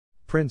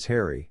Prince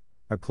Harry,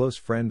 a close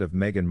friend of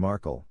Meghan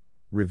Markle,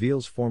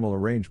 reveals formal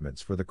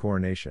arrangements for the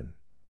coronation.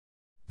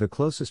 The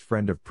closest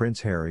friend of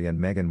Prince Harry and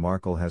Meghan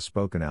Markle has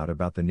spoken out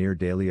about the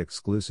near-daily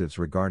exclusives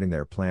regarding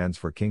their plans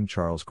for King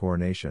Charles'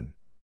 coronation.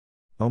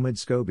 Omid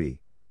Scobie,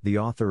 the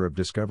author of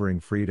Discovering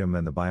Freedom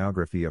and the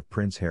biography of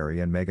Prince Harry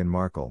and Meghan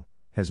Markle,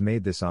 has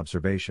made this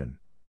observation.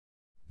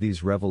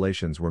 These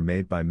revelations were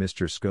made by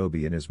Mr.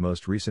 Scobie in his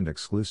most recent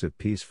exclusive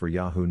piece for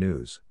Yahoo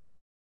News.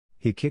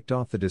 He kicked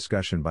off the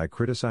discussion by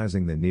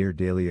criticizing the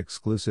near-daily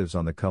exclusives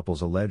on the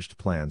couple's alleged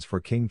plans for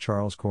King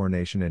Charles'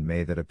 coronation in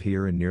May that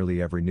appear in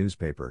nearly every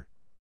newspaper.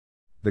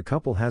 The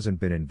couple hasn't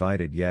been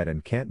invited yet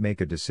and can't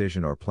make a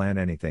decision or plan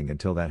anything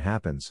until that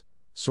happens,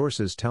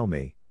 sources tell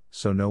me,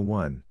 so no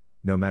one,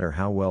 no matter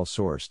how well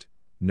sourced,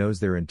 knows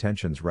their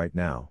intentions right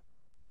now.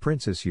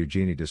 Princess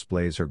Eugenie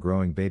displays her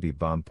growing baby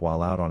bump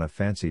while out on a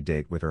fancy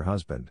date with her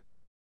husband.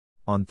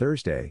 On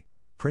Thursday,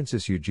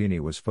 Princess Eugenie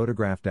was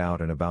photographed out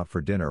and about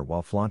for dinner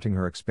while flaunting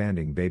her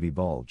expanding baby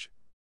bulge.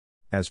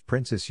 As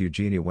Princess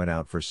Eugenie went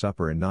out for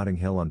supper in Notting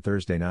Hill on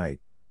Thursday night,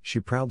 she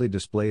proudly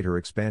displayed her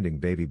expanding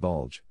baby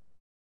bulge.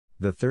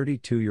 The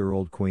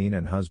 32-year-old Queen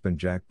and husband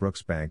Jack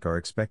Brooksbank are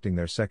expecting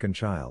their second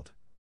child.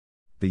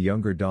 The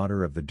younger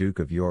daughter of the Duke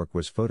of York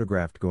was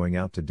photographed going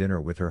out to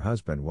dinner with her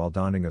husband while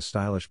donning a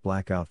stylish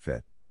black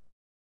outfit.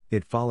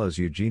 It follows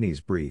Eugenie's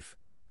brief,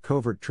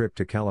 covert trip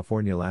to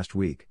California last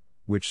week,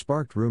 which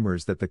sparked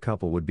rumors that the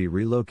couple would be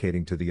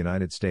relocating to the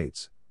United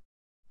States.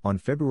 On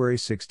February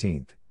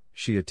 16,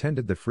 she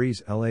attended the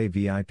Frieze LA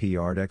VIP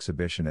art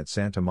exhibition at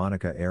Santa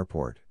Monica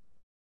Airport.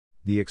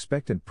 The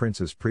expectant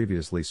princess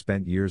previously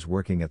spent years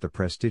working at the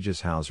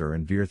prestigious Hauser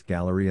and Wirth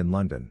Gallery in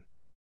London.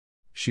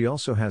 She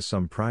also has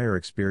some prior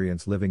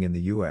experience living in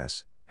the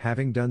U.S.,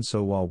 having done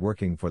so while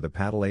working for the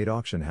Paddle 8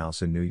 auction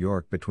house in New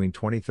York between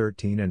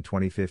 2013 and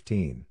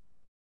 2015.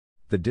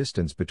 The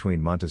distance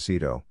between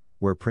Montecito,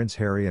 where Prince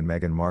Harry and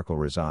Meghan Markle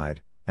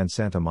reside, and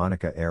Santa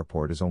Monica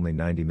Airport is only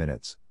 90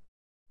 minutes.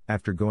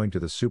 After going to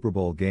the Super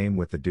Bowl game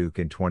with the Duke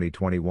in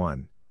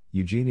 2021,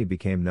 Eugenie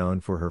became known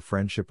for her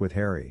friendship with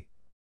Harry.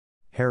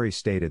 Harry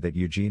stated that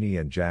Eugenie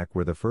and Jack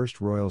were the first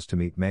royals to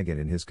meet Meghan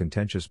in his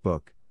contentious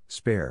book,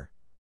 Spare.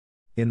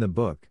 In the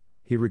book,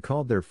 he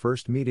recalled their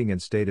first meeting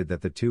and stated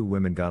that the two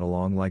women got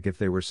along like if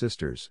they were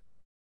sisters.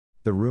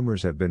 The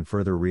rumors have been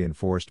further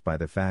reinforced by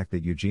the fact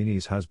that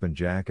Eugenie's husband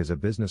Jack is a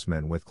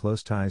businessman with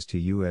close ties to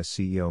U.S.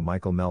 CEO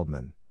Michael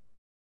Meldman.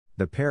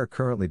 The pair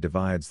currently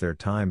divides their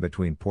time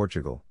between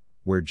Portugal,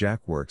 where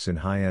Jack works in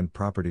high-end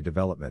property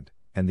development,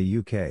 and the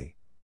UK.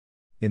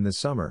 In the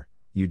summer,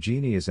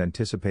 Eugenie is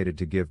anticipated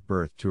to give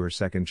birth to her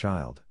second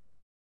child.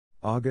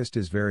 August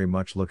is very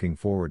much looking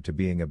forward to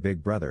being a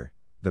big brother,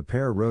 the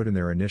pair wrote in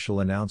their initial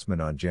announcement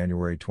on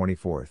January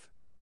 24.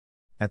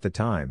 At the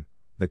time,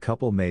 the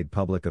couple made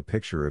public a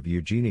picture of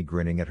Eugenie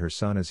grinning at her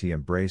son as he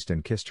embraced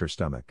and kissed her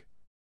stomach.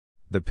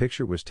 The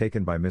picture was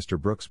taken by Mr.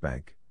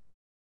 Brooksbank.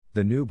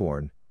 The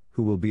newborn,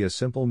 who will be a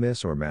simple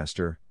Miss or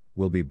Master,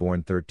 will be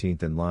born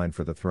 13th in line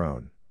for the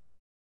throne.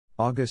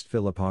 August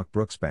Philip Hawke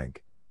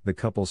Brooksbank, the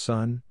couple's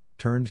son,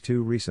 turned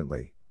 2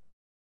 recently.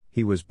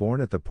 He was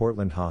born at the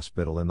Portland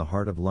Hospital in the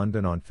heart of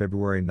London on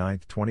February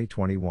 9,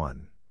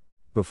 2021.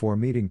 Before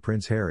meeting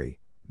Prince Harry,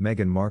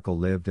 Meghan Markle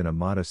lived in a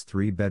modest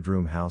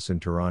 3-bedroom house in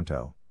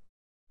Toronto.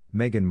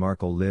 Meghan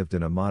Markle lived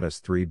in a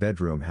modest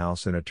 3-bedroom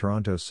house in a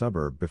Toronto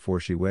suburb before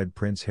she wed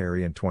Prince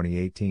Harry in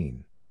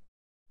 2018.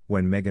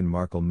 When Meghan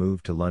Markle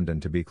moved to London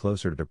to be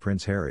closer to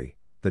Prince Harry,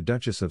 the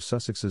Duchess of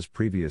Sussex's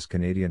previous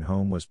Canadian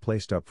home was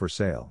placed up for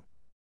sale.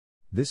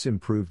 This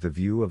improved the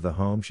view of the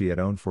home she had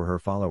owned for her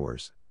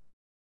followers.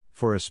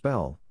 For a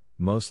spell,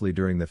 mostly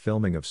during the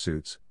filming of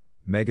Suits,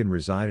 Meghan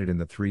resided in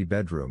the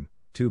 3-bedroom,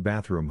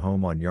 2-bathroom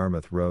home on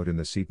Yarmouth Road in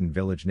the Seaton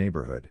Village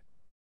neighbourhood.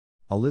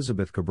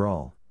 Elizabeth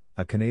Cabral,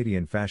 a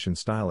Canadian fashion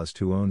stylist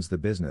who owns the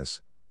business,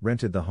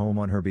 rented the home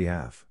on her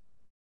behalf.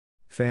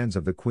 Fans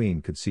of the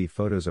Queen could see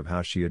photos of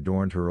how she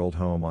adorned her old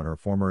home on her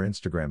former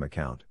Instagram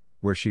account,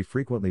 where she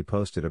frequently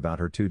posted about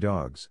her 2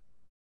 dogs.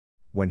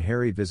 When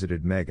Harry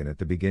visited Meghan at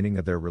the beginning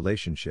of their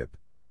relationship,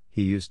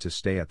 he used to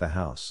stay at the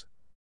house.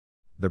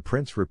 The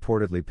prince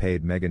reportedly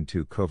paid Meghan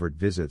 2 covert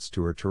visits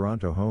to her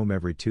Toronto home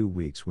every 2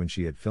 weeks when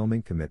she had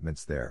filming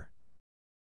commitments there.